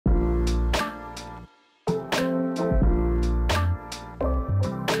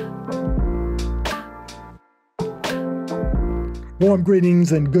Warm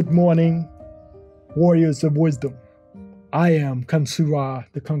greetings and good morning, warriors of wisdom. I am Khonsura,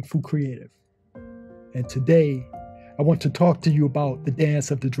 the Kung Fu creative. And today, I want to talk to you about the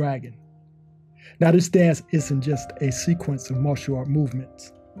dance of the dragon. Now, this dance isn't just a sequence of martial art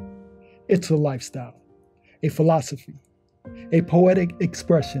movements. It's a lifestyle, a philosophy, a poetic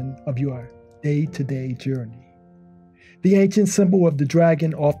expression of your day-to-day journey. The ancient symbol of the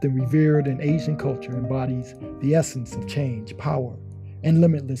dragon, often revered in Asian culture, embodies the essence of change, power, and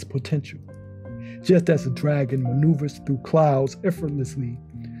limitless potential. Just as a dragon maneuvers through clouds effortlessly,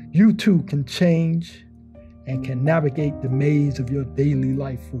 you too can change and can navigate the maze of your daily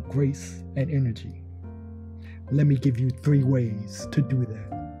life with grace and energy. Let me give you 3 ways to do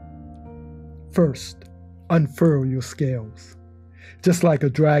that. First, unfurl your scales. Just like a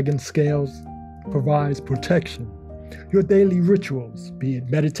dragon's scales provides protection, your daily rituals, be it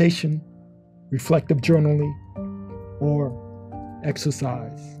meditation, reflective journaling, or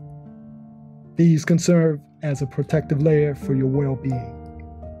exercise, these can serve as a protective layer for your well-being.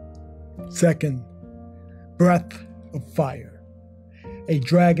 Second, breath of fire. A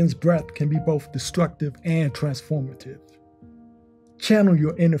dragon's breath can be both destructive and transformative. Channel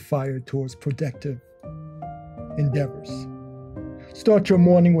your inner fire towards productive endeavors. Start your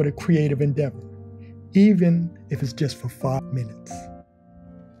morning with a creative endeavor, even if it's just for 5 minutes.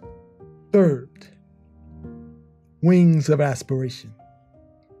 Third, wings of aspiration.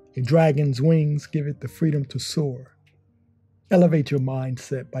 A dragon's wings give it the freedom to soar. Elevate your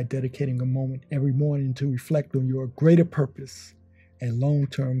mindset by dedicating a moment every morning to reflect on your greater purpose and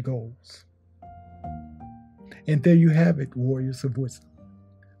long-term goals. And there you have it, warriors of wisdom,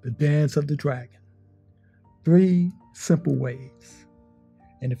 the dance of the dragon. 3 simple ways.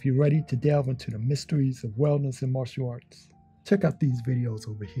 And if you're ready to delve into the mysteries of wellness and martial arts, check out these videos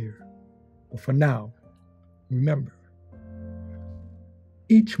over here. But for now, remember,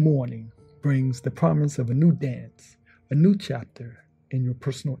 each morning brings the promise of a new dance, a new chapter in your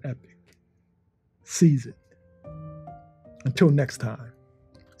personal epic. Seize it. Until next time,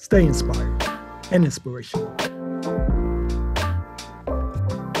 stay inspired and inspirational.